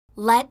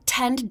Let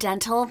Tend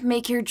Dental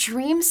make your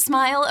dream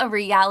smile a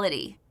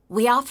reality.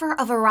 We offer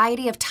a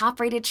variety of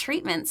top-rated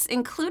treatments,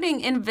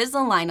 including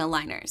Invisalign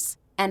aligners.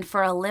 And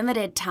for a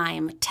limited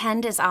time,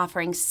 Tend is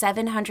offering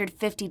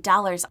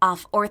 $750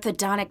 off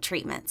orthodontic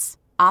treatments.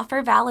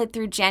 Offer valid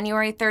through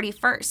January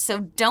 31st, so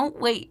don't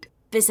wait.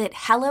 Visit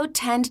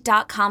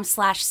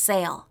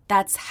hellotend.com/sale.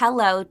 That's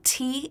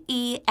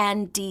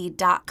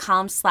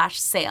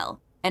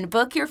hellotend.com/sale. And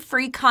book your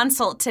free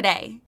consult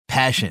today.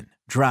 Passion,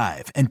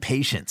 drive, and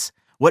patience.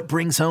 What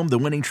brings home the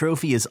winning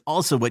trophy is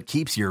also what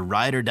keeps your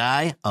ride or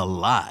die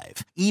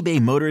alive.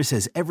 eBay Motors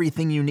has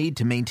everything you need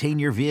to maintain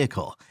your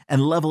vehicle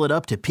and level it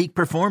up to peak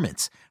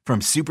performance, from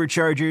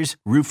superchargers,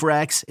 roof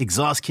racks,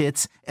 exhaust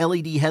kits,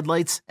 LED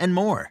headlights, and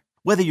more.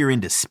 Whether you're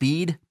into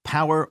speed,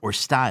 power, or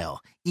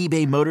style,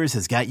 eBay Motors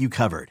has got you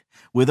covered.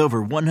 With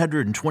over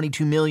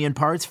 122 million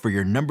parts for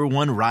your number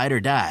one ride or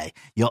die,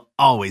 you'll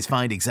always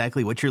find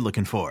exactly what you're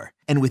looking for.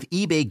 And with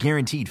eBay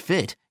Guaranteed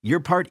Fit, your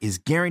part is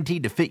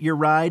guaranteed to fit your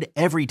ride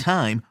every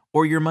time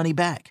or your money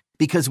back.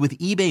 Because with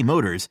eBay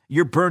Motors,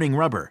 you're burning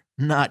rubber,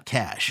 not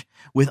cash.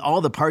 With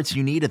all the parts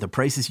you need at the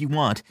prices you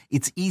want,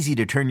 it's easy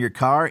to turn your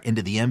car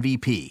into the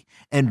MVP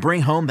and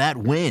bring home that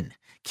win.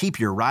 Keep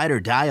your ride or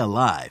die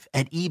alive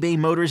at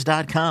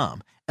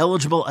ebaymotors.com.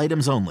 Eligible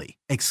items only.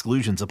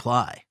 Exclusions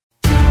apply.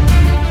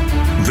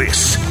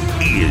 This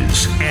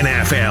is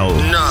NFL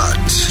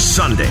Not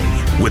Sunday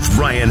with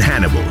Ryan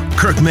Hannibal,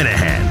 Kirk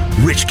Minahan,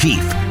 Rich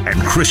Keefe,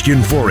 and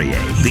Christian Fourier,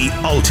 the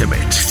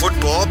ultimate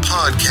football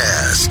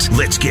podcast.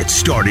 Let's get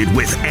started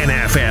with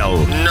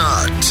NFL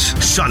Not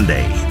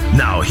Sunday.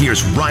 Now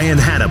here's Ryan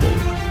Hannibal.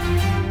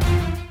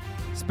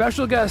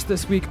 Special guest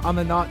this week on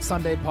the Not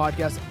Sunday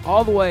podcast,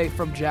 all the way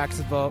from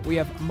Jacksonville. We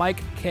have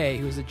Mike Kaye,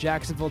 who's a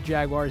Jacksonville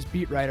Jaguars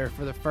beat writer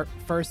for the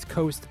First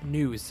Coast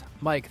News.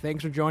 Mike,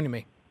 thanks for joining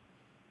me.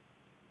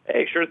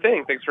 Hey, sure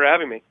thing. Thanks for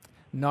having me.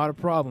 Not a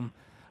problem.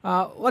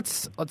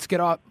 Let's get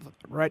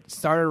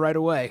started right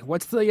away.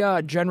 What's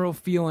the general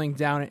feeling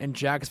down in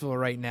Jacksonville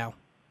right now?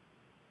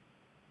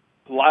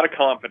 A lot of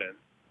confidence.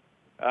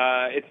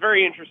 It's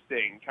very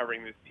interesting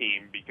covering this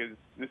team because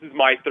this is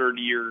my third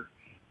year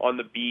on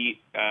the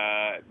beat.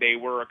 They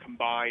were a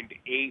combined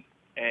 8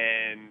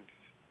 and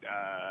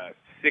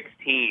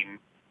 16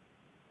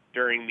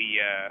 during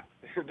the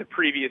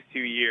previous 2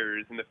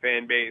 years, and the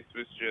fan base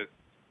was just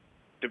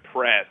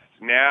depressed.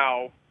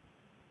 Now,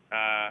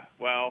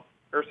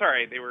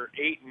 they were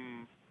 8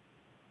 and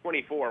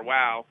 24.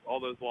 Wow, all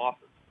those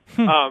losses.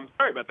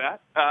 Sorry about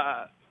that.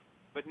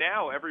 But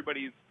now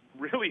everybody's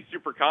really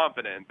super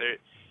confident. This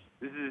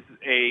is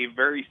a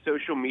very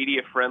social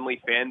media friendly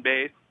fan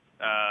base.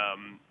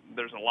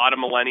 There's a lot of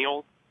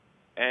millennials,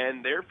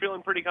 and they're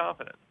feeling pretty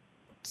confident.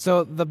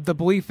 So the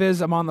belief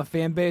is among the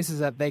fan base is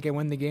that they can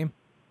win the game?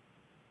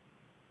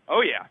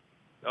 Oh, yeah.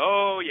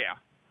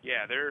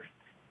 Yeah, they're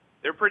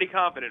pretty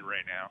confident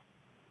right now.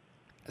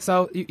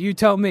 So you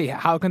tell me,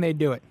 how can they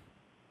do it?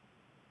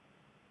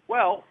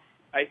 Well,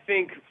 I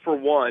think, for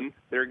one,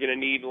 they're going to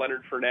need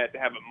Leonard Fournette to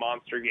have a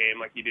monster game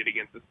like he did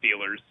against the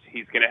Steelers.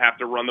 He's going to have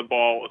to run the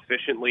ball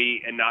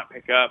efficiently and not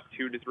pick up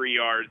 2 to 3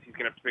 yards. He's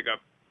going to have to pick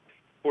up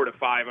 4 to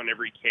 5 on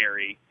every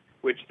carry,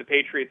 which the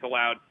Patriots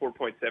allowed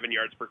 4.7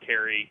 yards per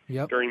carry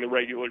during the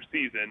regular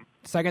season.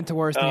 Second to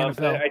worst in the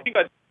NFL. I think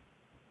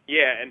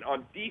and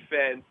on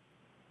defense,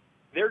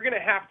 they're going to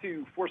have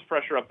to force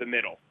pressure up the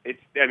middle.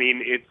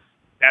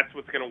 That's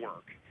what's going to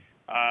work.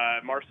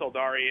 Marcel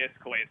Darius,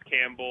 Calais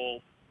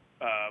Campbell,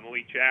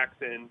 Malik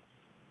Jackson.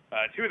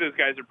 2 of those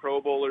guys are Pro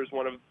Bowlers,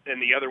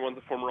 and the other one's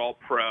a former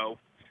All-Pro.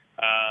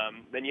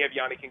 Then you have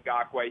Yannick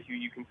Ngakoue, who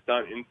you can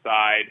stunt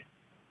inside.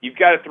 You've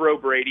got to throw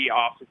Brady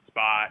off his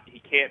spot. He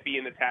can't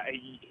be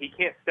he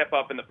can't step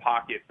up in the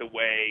pocket the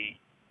way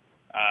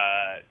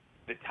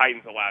the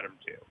Titans allowed him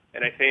to.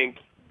 And I think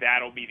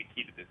that'll be the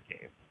key to this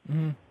game.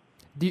 Mm-hmm.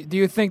 Do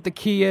you think the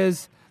key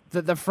is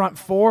the front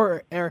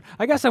four? Or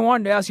I guess I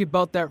wanted to ask you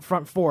about that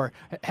front four.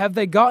 Have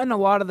they gotten a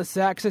lot of the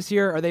sacks this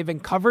year? Are they been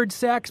covered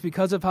sacks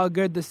because of how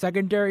good the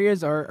secondary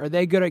is, or are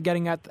they good at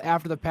getting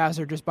after the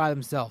passer just by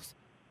themselves?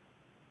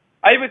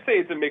 I would say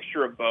it's a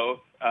mixture of both.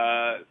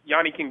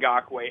 Yannick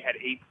Ngakoue had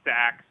 8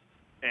 sacks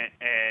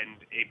and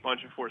a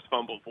bunch of forced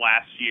fumbles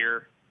last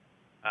year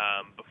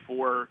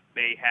before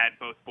they had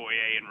both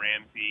Boye and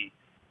Ramsey.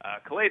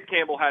 Calais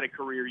Campbell had a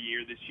career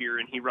year this year,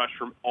 and he rushed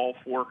from all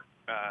 4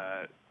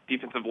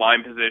 defensive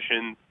line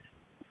positions.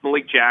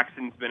 Malik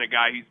Jackson's been a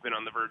guy who's been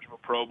on the verge of a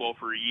Pro Bowl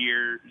for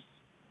years,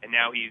 and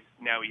now he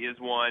is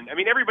one. I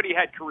mean, everybody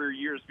had career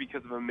years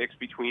because of a mix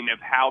between of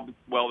how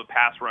well the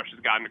pass rush has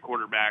gotten to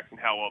quarterbacks and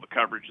how well the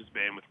coverage has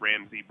been with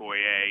Ramsey,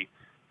 Boye,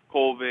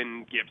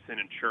 Colvin, Gibson,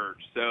 and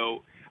Church.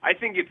 So I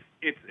think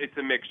it's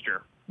a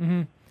mixture.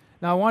 Mm-hmm.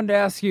 Now, I wanted to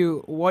ask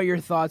you what your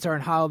thoughts are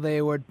on how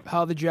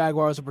the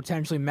Jaguars would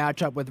potentially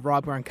match up with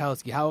Rob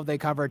Gronkowski. How have they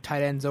covered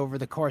tight ends over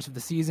the course of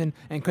the season,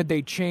 and could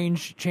they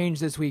change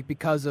this week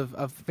because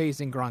of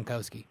facing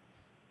Gronkowski?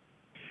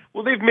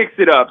 Well, they've mixed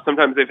it up.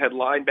 Sometimes they've had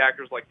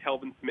linebackers like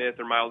Telvin Smith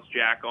or Miles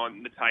Jack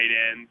on the tight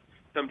end.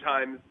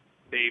 Sometimes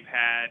they've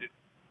had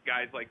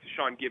guys like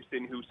Deshaun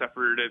Gibson, who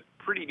suffered a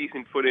pretty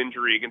decent foot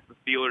injury against the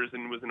Steelers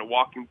and was in a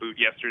walking boot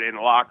yesterday in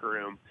the locker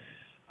room.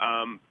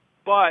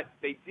 But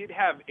they did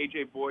have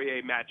A.J.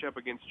 Boye match up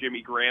against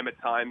Jimmy Graham at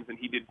times, and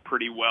he did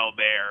pretty well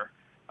there.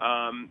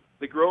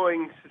 The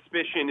growing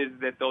suspicion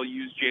is that they'll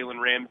use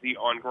Jalen Ramsey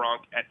on Gronk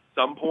at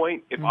some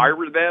point. If I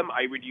were them,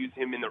 I would use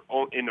him in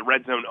the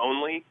red zone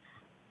only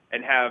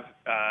and have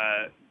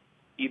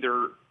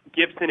either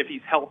Gibson, if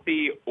he's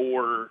healthy,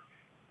 or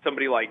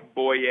somebody like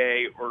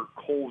Boye or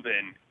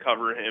Colvin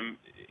cover him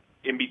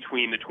in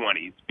between the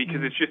 20s.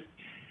 Because it's just,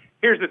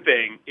 here's the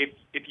thing.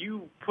 If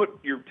you put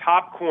your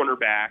top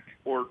cornerback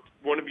or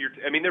one of your,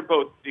 I mean, they're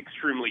both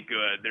extremely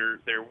good.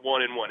 They're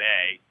 1 and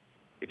 1A.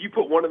 If you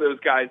put one of those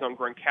guys on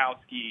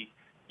Gronkowski,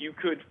 you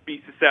could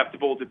be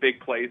susceptible to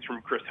big plays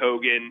from Chris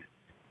Hogan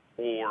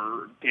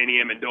or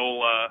Danny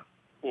Amendola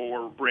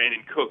or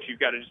Brandon Cooks. You've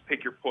got to just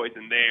pick your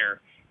poison there.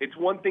 It's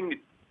one thing to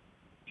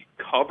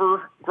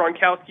cover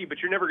Gronkowski, but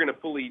you're never going to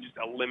fully just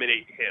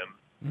eliminate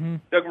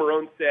him. Doug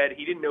Marrone said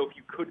he didn't know if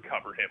you could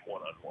cover him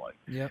one-on-one.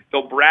 Yep.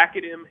 They'll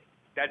bracket him.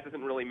 That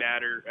doesn't really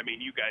matter. I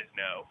mean, you guys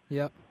know.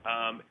 Yep.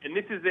 And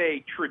this is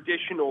a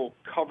traditional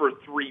cover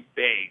 3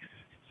 base.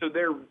 So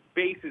their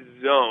base is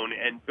zone,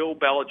 and Bill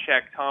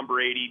Belichick, Tom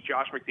Brady,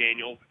 Josh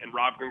McDaniels, and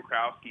Rob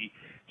Gronkowski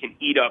can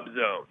eat up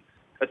zones,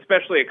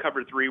 especially at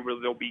cover 3 where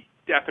there'll be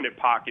definite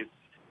pockets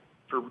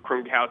for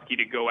Gronkowski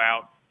to go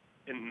out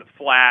in the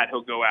flat.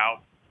 He'll go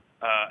out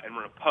and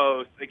run a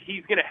post. Like,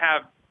 he's going to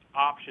have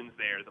options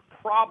there. The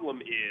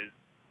problem is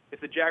if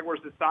the Jaguars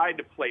decide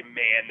to play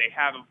man, they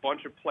have a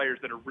bunch of players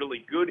that are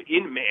really good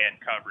in man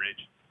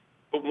coverage,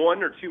 but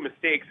 1 or 2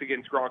 mistakes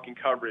against Gronk in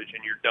coverage,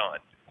 and you're done.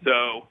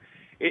 So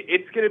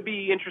it's going to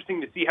be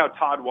interesting to see how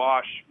Todd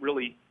Wash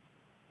really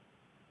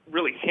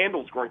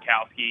handles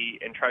Gronkowski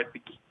and tries to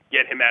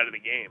get him out of the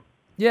game.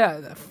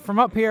 Yeah, from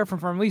up here, from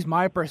at least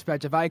my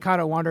perspective, I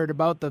kind of wondered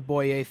about the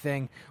Boye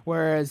thing.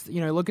 Whereas,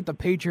 look at the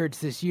Patriots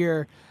this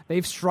year,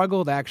 they've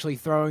struggled actually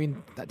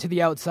throwing to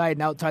the outside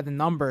and outside the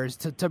numbers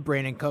to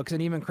Brandon Cooks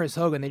and even Chris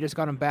Hogan. They just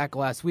got him back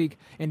last week,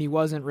 and he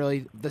wasn't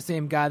really the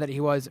same guy that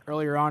he was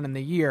earlier on in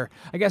the year.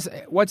 I guess,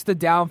 what's the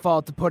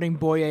downfall to putting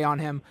Boye on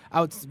him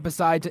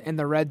besides in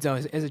the red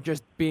zone? Is it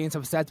just being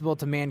susceptible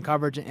to man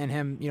coverage and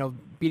him,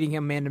 beating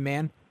him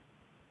man-to-man?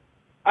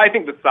 I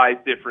think the size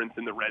difference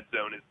in the red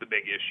zone is the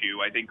big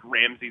issue. I think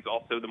Ramsey's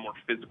also the more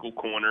physical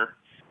corner.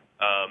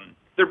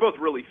 They're both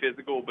really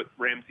physical, but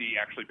Ramsey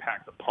actually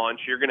packs a punch.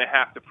 You're going to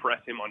have to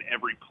press him on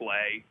every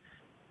play,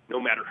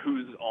 no matter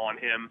who's on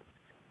him.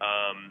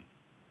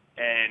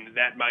 And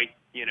that might,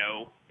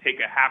 take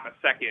a half a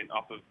second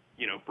off of,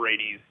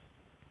 Brady's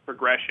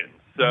progression.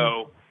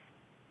 So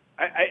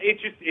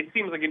it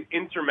seems like an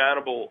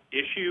insurmountable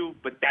issue,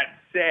 but that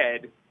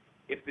said,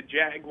 if the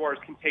Jaguars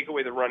can take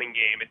away the running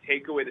game and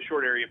take away the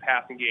short area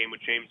passing game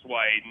with James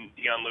White and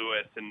Deion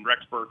Lewis and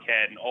Rex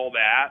Burkhead and all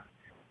that,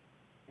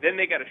 then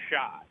they got a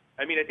shot.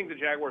 I mean, I think the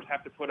Jaguars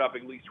have to put up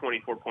at least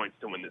 24 points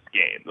to win this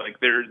game. Like,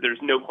 there's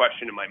no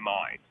question in my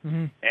mind.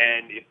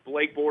 And if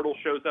Blake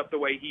Bortles shows up the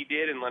way he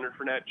did and Leonard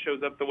Fournette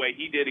shows up the way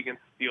he did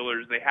against the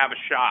Steelers, they have a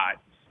shot.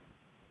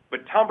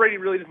 But Tom Brady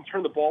really doesn't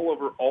turn the ball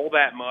over all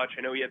that much.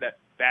 I know he had that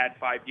bad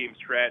 5-game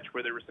stretch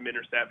where there were some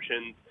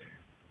interceptions,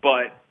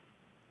 but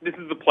this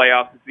is the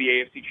playoffs. It's the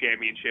AFC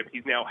Championship.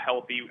 He's now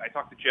healthy. I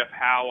talked to Jeff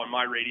Howe on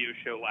my radio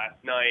show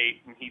last night,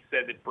 and he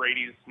said that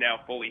Brady's now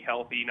fully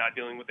healthy, not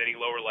dealing with any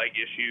lower leg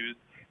issues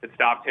that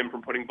stopped him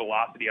from putting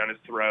velocity on his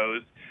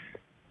throws.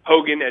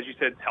 Hogan, as you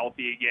said, is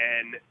healthy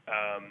again.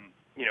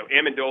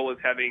 Amendola is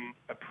having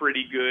a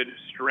pretty good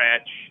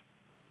stretch.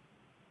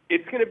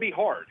 It's going to be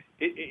hard.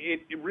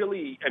 It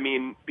really,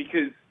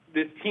 because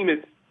this team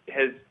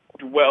has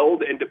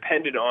dwelled and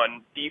depended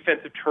on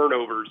defensive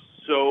turnovers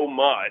so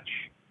much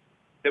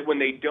that when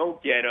they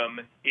don't get them,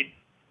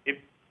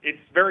 it's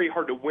very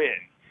hard to win.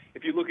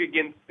 If you look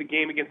against the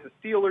game against the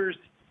Steelers,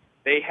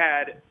 they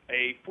had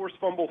a forced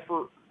fumble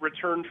for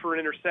return for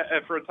a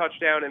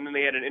touchdown, and then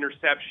they had an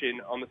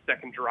interception on the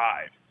second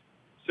drive.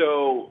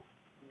 So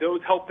those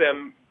help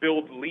them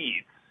build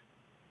leads,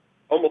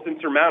 almost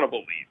insurmountable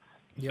leads.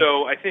 Yep.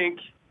 So I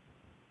think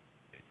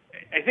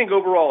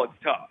overall it's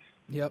tough.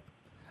 Yep.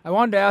 I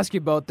wanted to ask you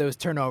about those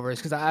turnovers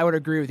because I would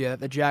agree with you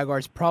that the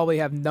Jaguars probably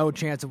have no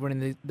chance of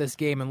winning this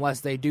game unless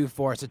they do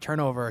force a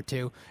turnover or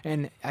two.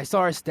 And I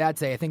saw our stats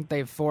say I think they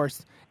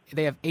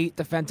have 8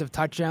 defensive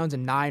touchdowns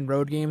and 9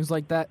 road games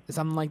like that,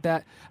 something like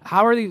that.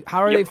 How are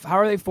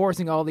they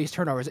forcing all these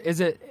turnovers?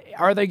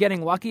 Are they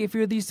getting lucky a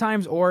few of these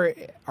times, or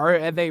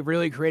are they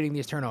really creating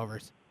these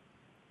turnovers?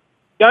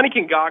 Yannick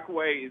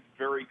Ngakoue is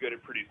very good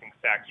at producing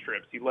sack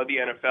strips. He led the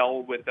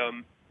NFL with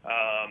them.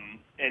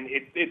 And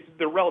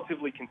they're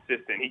relatively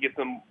consistent. He gets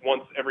them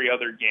once every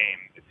other game,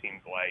 it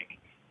seems like.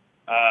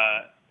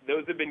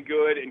 Those have been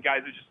good, and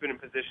guys have just been in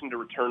position to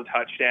return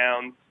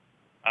touchdowns.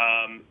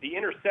 The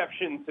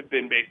interceptions have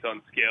been based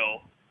on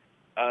skill.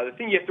 The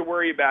thing you have to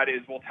worry about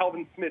is, while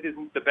Telvin Smith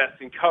isn't the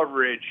best in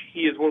coverage,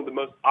 he is one of the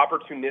most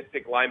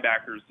opportunistic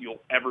linebackers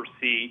you'll ever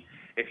see.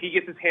 if he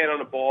gets his hand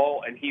on a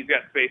ball and he's got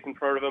space in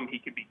front of him, he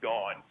could be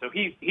gone. So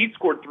he's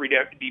scored 3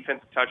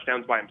 defensive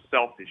touchdowns by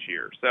himself this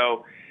year.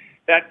 So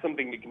that's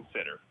something to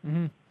consider.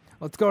 Mm-hmm.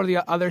 Let's go to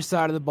the other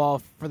side of the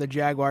ball for the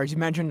Jaguars. You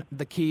mentioned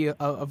the key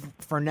of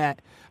Fournette.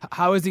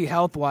 How is he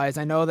health-wise?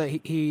 I know that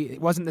he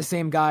wasn't the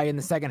same guy in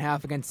the second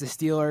half against the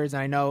Steelers,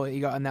 and I know he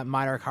got in that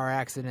minor car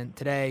accident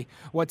today.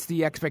 What's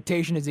the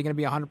expectation? Is he going to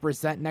be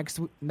 100%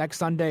 next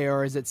Sunday,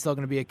 or is it still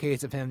going to be a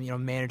case of him,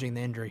 managing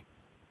the injury?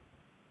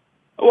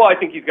 Well, I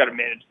think he's got to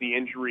manage the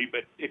injury,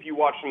 but if you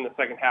watched him in the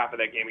second half of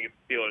that game against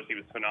the Steelers, he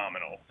was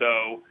phenomenal.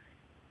 So,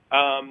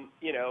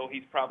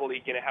 he's probably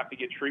going to have to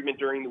get treatment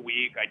during the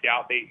week. I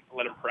doubt they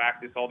let him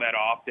practice all that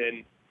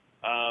often.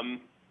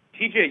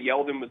 TJ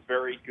Yeldon was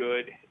very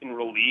good in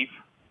relief.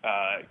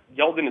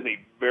 Yeldon is a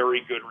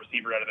very good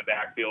receiver out of the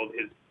backfield.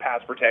 His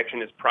pass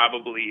protection is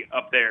probably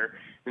up there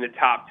in the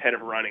top 10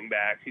 of running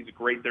backs. He's a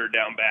great third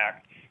down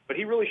back. But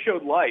he really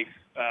showed life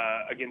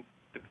against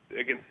the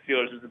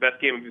Steelers. It was the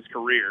best game of his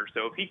career.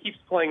 So if he keeps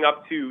playing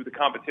up to the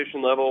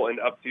competition level and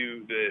up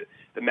to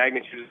the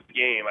magnitude of the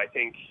game, I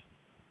think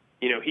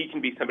he can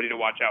be somebody to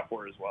watch out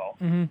for as well.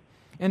 Mm-hmm.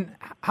 And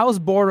how's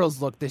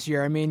Bortles look this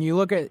year? I mean,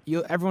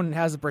 everyone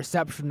has a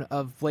perception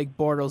of Blake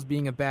Bortles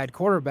being a bad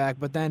quarterback,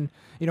 but then,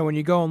 when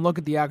you go and look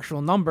at the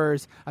actual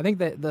numbers, I think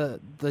that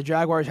the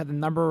Jaguars had the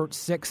number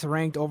 6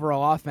 ranked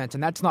overall offense,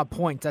 and that's not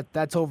points.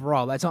 That's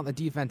overall. That's not the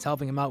defense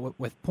helping him out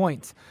with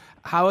points.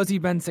 How has he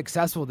been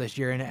successful this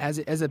year? And has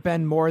it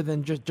been more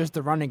than just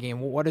the running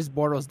game? What has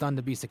Bortles done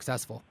to be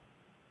successful?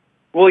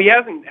 Well, he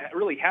hasn't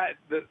really had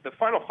the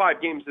final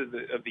 5 games of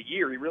the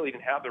year. He really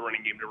didn't have the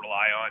running game to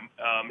rely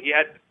on. He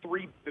had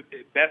 3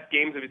 best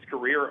games of his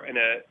career in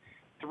a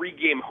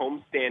 3-game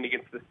homestand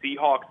against the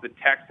Seahawks, the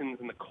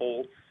Texans, and the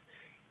Colts.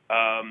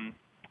 And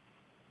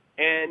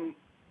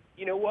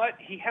you know what?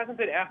 He hasn't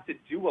been asked to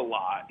do a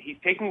lot. He's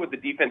taking what the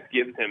defense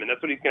gives him, and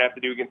that's what he's going to have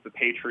to do against the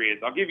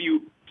Patriots. I'll give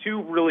you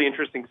 2 really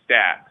interesting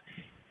stats.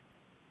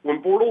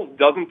 When Bortles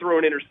doesn't throw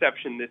an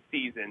interception this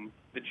season,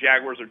 the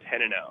Jaguars are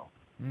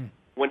 10-0.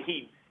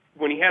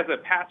 When he has a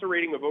passer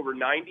rating of over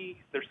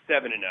 90, they're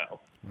 7-0.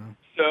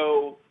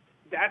 So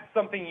that's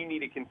something you need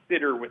to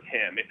consider with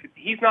him. If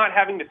he's not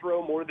having to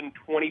throw more than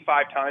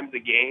 25 times a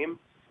game,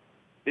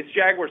 this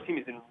Jaguars team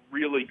is in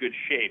really good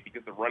shape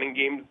because the running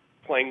game's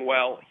playing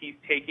well. He's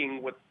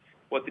taking what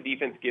the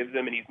defense gives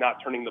him, and he's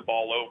not turning the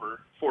ball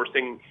over,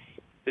 forcing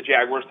the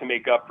Jaguars to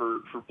make up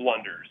for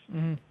blunders.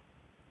 Mm-hmm.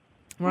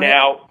 Right.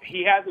 Now,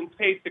 he hasn't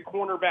faced a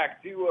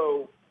cornerback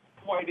duo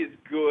quite as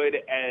good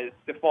as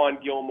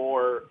Stephon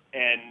Gilmore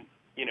and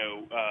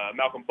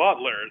Malcolm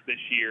Butler this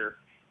year.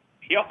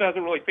 He also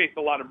hasn't really faced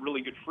a lot of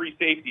really good free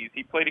safeties.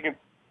 He played against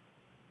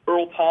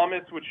Earl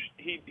Thomas, which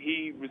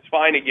he was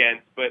fine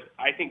against, but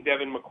I think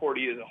Devin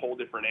McCourty is a whole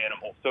different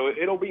animal. So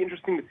it'll be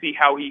interesting to see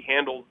how he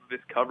handles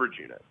this coverage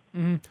unit.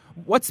 Mm-hmm.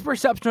 What's the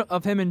perception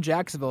of him in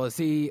Jacksonville? Is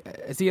he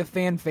a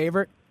fan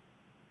favorite?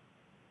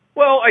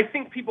 Well, I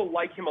think people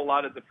like him a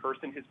lot as a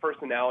person. His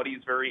personality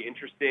is very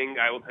interesting.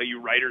 I will tell you,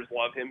 writers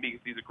love him because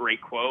he's a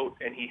great quote,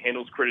 and he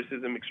handles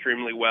criticism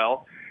extremely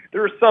well.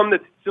 There are some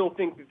that still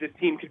think that this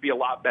team could be a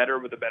lot better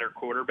with a better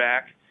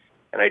quarterback,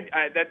 and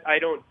I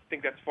don't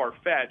think that's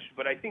far-fetched,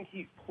 but I think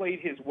he's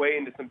played his way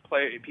into some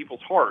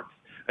people's hearts.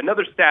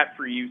 Another stat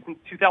for you, since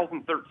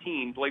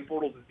 2013, Blake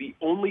Bortles is the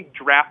only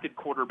drafted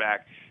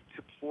quarterback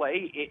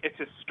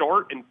to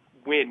start and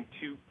win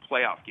 2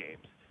 playoff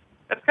games.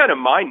 That's kind of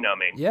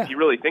mind-numbing if you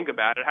really think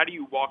about it. How do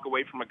you walk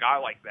away from a guy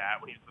like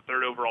that when he's the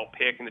 3rd overall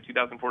pick in the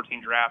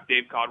 2014 draft?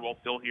 Dave Caldwell's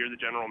still here, the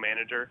general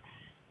manager.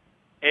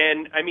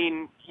 And, I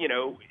mean,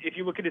 if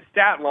you look at his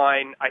stat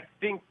line, I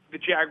think the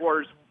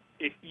Jaguars,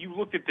 if you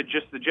looked at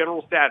just the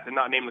general stats and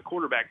not name the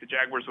quarterback, the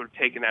Jaguars would have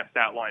taken that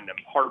stat line in a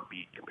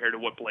heartbeat compared to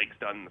what Blake's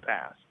done in the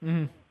past.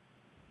 Mm-hmm.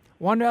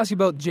 I wanted to ask you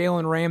about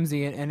Jalen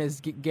Ramsey and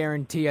his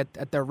guarantee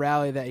at the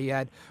rally that he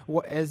had.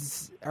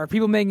 Are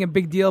people making a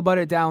big deal about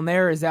it down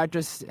there? Is that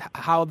just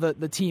how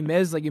the team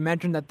is? Like you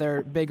mentioned that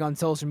they're big on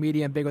social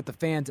media and big with the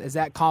fans. Is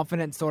that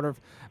confidence sort of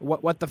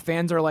what the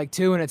fans are like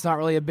too, and it's not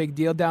really a big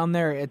deal down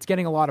there? It's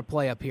getting a lot of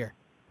play up here.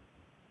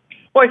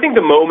 Well, I think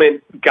the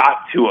moment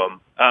got to him.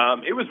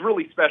 It was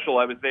really special.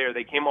 I was there.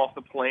 They came off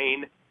the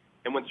plane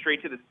and went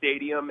straight to the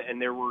stadium,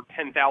 and there were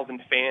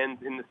 10,000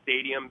 fans in the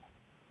stadium.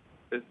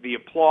 The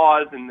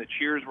applause and the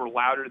cheers were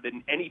louder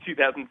than any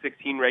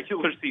 2016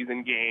 regular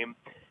season game.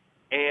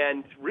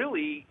 And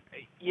really,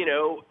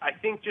 I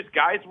think just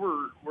guys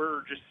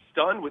were just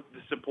stunned with the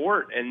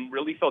support and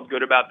really felt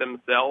good about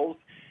themselves.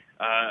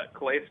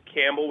 Calais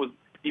Campbell was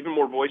even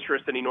more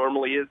boisterous than he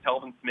normally is,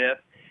 Telvin Smith.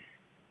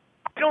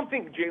 I don't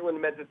think Jalen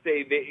meant to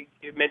say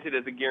meant it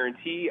as a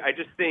guarantee. I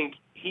just think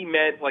he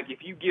meant,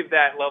 if you give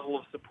that level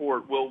of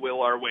support, we'll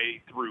will our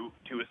way through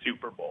to a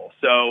Super Bowl.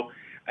 So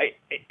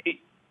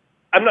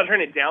I'm not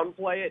trying to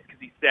downplay it because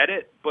he said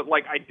it, but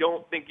I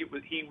don't think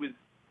he was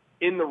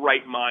in the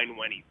right mind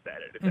when he said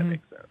it, if that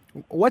makes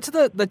sense. What's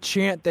the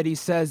chant that he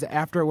says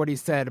after what he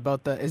said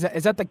about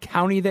is that the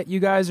county that you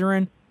guys are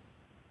in?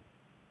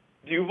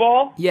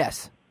 Duval?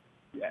 Yes.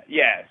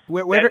 Yes.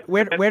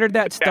 Where did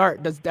that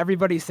start? Does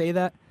everybody say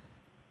that?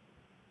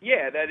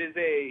 Yeah, that is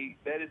a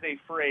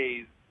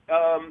phrase.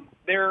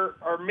 There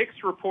are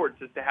mixed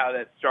reports as to how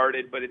that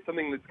started, but it's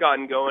something that's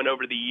gotten going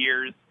over the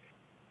years.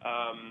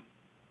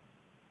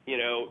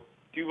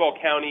 Duval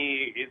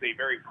County is a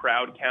very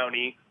proud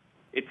county.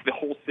 It's the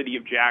whole city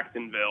of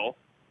Jacksonville.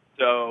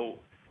 So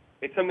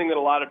it's something that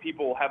a lot of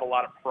people have a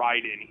lot of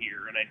pride in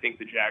here, and I think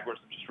the Jaguars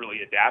have just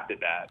really adapted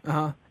that.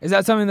 Uh-huh. Is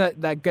that something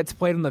that gets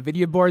played on the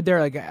video board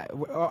there? Like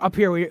up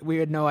here, we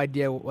had no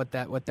idea what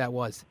that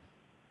was.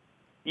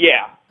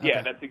 Yeah,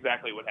 Okay. That's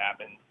exactly what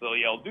happens. They'll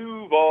yell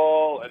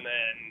Duval, and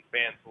then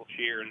fans will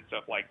cheer and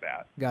stuff like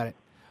that. Got it.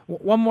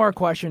 One more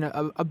question.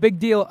 A big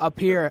deal up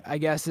here, I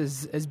guess,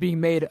 is being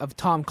made of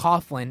Tom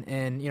Coughlin,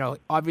 and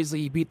obviously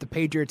he beat the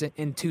Patriots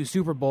in 2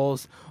 Super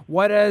Bowls.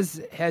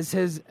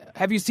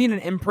 Have you seen an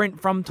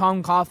imprint from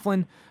Tom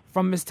Coughlin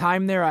from his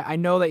time there? I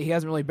know that he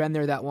hasn't really been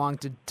there that long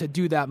to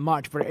do that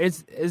much, but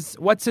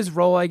what's his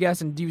role, I guess,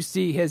 and do you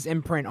see his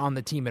imprint on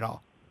the team at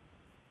all?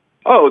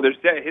 Oh,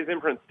 his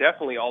imprint's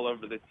definitely all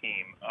over the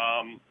team,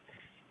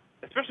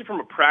 especially from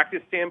a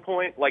practice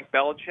standpoint. Like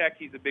Belichick,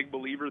 he's a big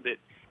believer that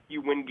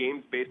you win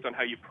games based on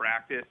how you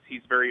practice.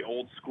 He's very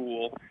old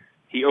school.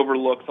 He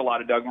overlooks a lot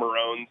of Doug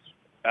Marone's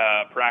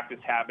practice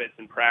habits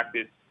and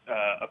practice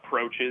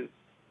approaches.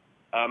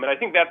 And I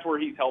think that's where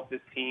he's helped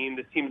this team.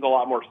 This team's a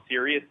lot more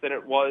serious than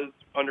it was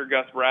under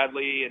Gus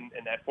Bradley and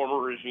that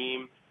former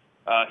regime.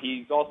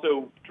 He's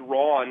also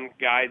drawn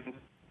guys into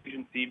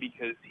agency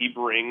because he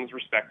brings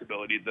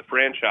respectability to the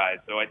franchise.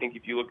 So I think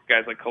if you look at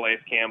guys like Calais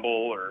Campbell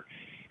or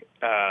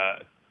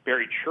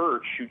Barry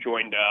Church, who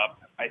joined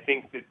up, I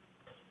think that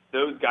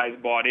those guys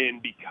bought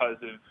in because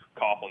of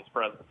Coughlin's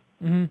presence.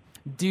 Mm-hmm.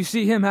 Do you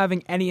see him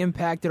having any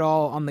impact at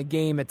all on the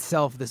game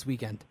itself this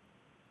weekend?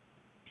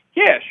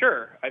 Yeah,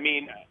 sure. I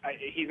mean,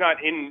 he's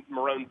not in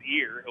Marone's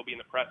ear. He'll be in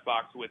the press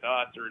box with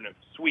us or in a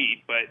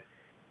suite, but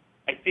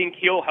I think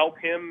he'll help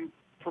him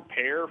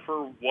prepare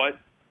for what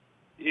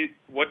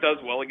does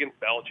well against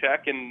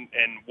Belichick and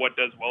what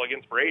does well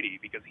against Brady,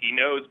 because he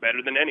knows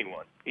better than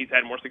anyone. He's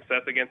had more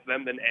success against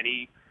them than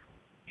any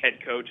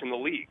head coach in the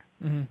league.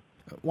 Mm-hmm.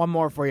 One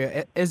more for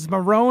you. Is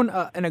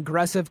Marone an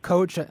aggressive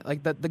coach,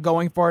 like the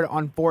going for it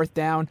on 4th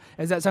down?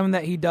 Is that something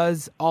that he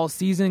does all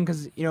season?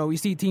 Because, we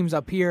see teams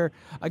up here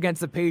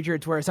against the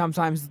Patriots where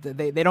sometimes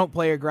they don't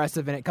play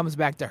aggressive and it comes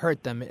back to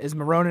hurt them. Is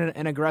Marone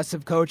an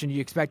aggressive coach, and do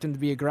you expect him to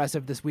be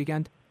aggressive this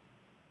weekend?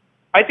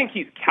 I think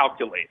he's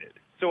calculated.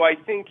 So I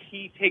think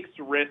he takes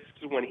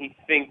risks when he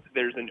thinks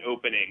there's an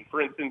opening. For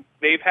instance,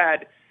 they've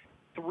had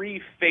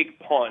 3 fake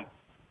punts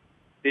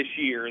this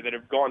year that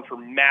have gone for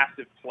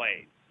massive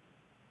plays.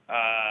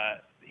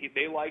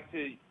 They like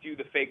to do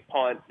the fake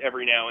punt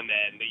every now and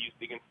then. They used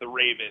it against the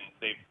Ravens.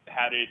 They've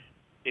had it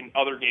in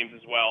other games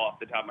as well. Off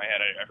the top of my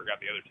head, I forgot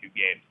the other 2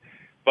 games.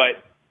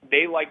 But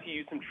they like to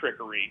use some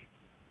trickery.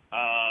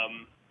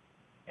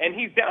 And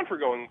he's down for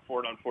going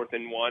for it on 4th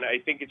and 1. I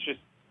think it's just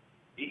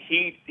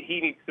he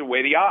needs to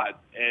weigh the odds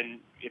and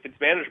if it's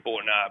manageable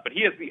or not. But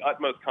he has the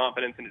utmost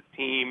confidence in his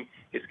team,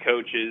 his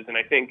coaches, and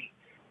I think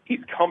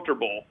he's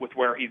comfortable with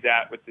where he's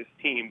at with this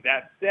team.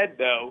 That said,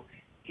 though,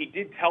 he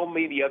did tell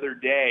me the other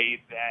day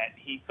that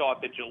he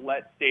thought that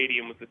Gillette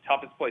Stadium was the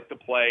toughest place to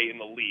play in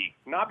the league.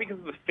 Not because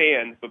of the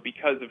fans, but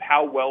because of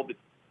how well the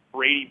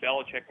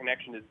Brady-Belichick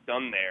connection is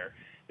done there.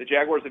 The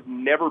Jaguars have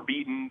never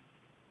beaten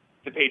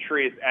the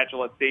Patriots at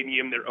Gillette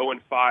Stadium. They're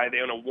 0-5. They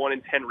own a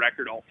 1-10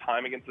 record all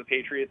time against the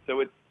Patriots.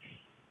 So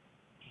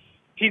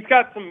he's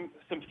got some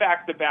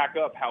facts to back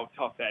up how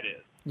tough that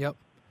is. Yep.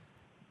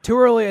 Too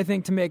early, I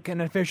think, to make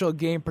an official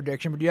game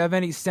prediction, but do you have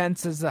any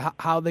sense as to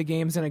how the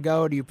game's going to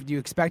go? Do you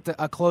expect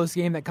a close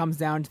game that comes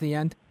down to the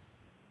end?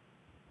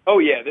 Oh,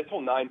 yeah. This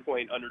whole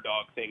 9-point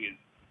underdog thing is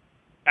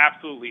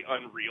absolutely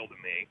unreal to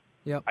me.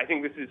 Yep. I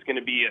think this is going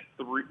to be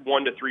a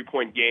 1 to 3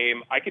 point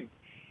game. I could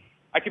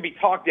be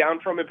talked down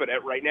from it, but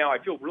right now I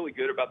feel really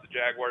good about the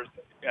Jaguars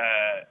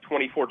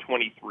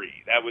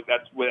 24-23. That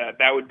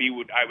would be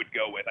what I would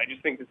go with. I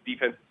just think this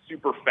defense is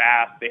super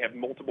fast. They have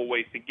multiple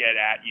ways to get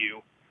at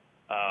you.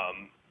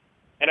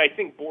 And I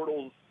think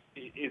Bortles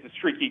is a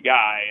streaky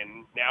guy,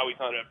 and now he's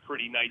on a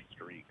pretty nice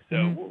streak.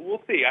 So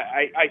we'll see.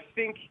 I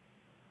think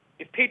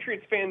if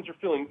Patriots fans are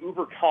feeling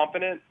uber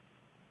confident,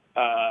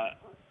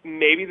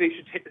 maybe they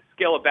should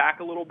scale it back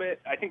a little bit.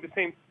 I think the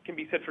same can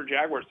be said for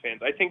Jaguars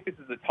fans. I think this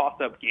is a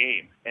toss-up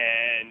game.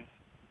 And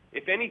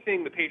if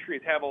anything, the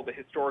Patriots have all the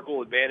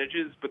historical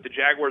advantages, but the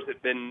Jaguars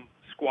have been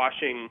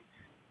squashing,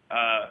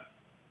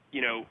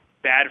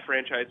 bad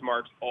franchise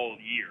marks all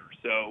year.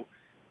 So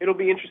it'll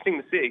be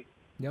interesting to see.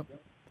 Yep.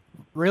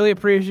 Really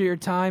appreciate your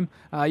time.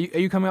 Are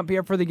you coming up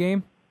here for the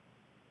game?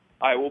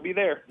 I will be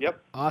there. Yep.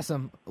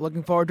 Awesome.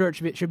 Looking forward to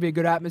it. Should be a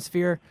good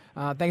atmosphere.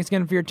 Thanks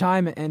again for your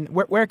time. And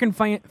where can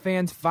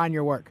fans find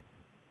your work?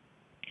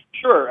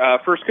 Sure.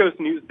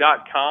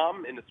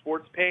 FirstCoastNews.com in the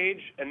sports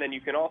page. And then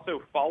you can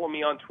also follow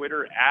me on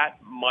Twitter at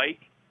Mike_E_KAYE.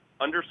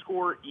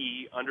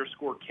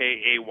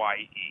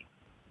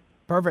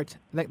 Perfect.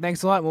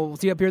 Thanks a lot. We'll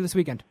see you up here this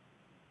weekend.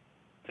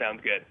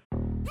 Sounds good.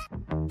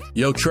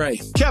 Yo, Trey.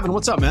 Kevin,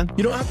 what's up, man?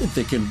 You know, I've been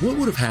thinking, what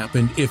would have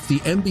happened if the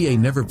NBA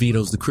never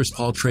vetoes the Chris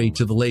Paul trade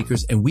to the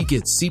Lakers and we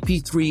get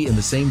CP3 in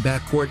the same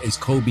backcourt as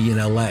Kobe in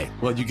LA?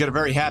 Well, you get a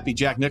very happy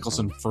Jack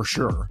Nicholson for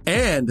sure.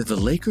 And the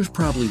Lakers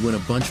probably win a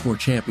bunch more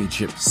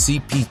championships.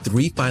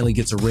 CP3 finally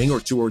gets a ring or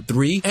 2 or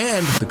 3,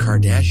 and the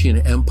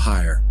Kardashian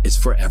empire is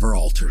forever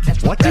altered.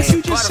 What did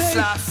you just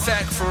say?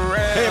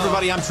 Hey,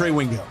 everybody, I'm Trey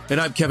Wingo. And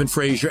I'm Kevin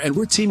Frazier, and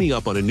we're teaming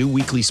up on a new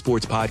weekly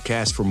sports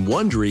podcast from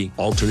Wondery,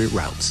 Alternate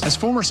Routes. As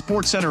former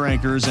SportsCenter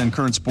anchors and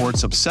current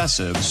sports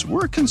obsessives,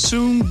 we're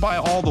consumed by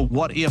all the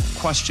what-if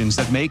questions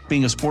that make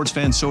being a sports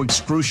fan so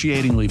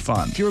excruciatingly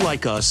fun. If you're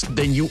like us,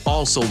 then you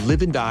also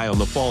live and die on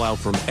the fallout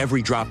from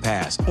every drop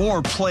pass.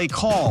 Or play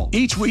call.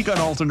 Each week on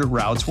Alternate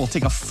Routes, we'll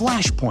take a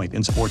flashpoint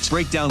in sports,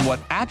 break down what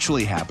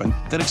actually happened,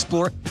 then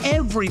explore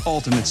every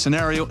alternate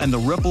scenario and the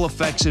ripple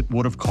effects it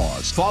would have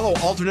caused. Follow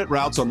Alternate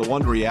Routes on the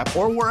Wondery app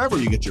or wherever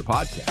you get your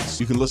podcasts.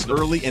 You can listen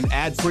early and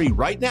ad-free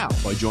right now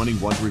by joining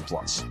Wondery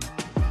Plus.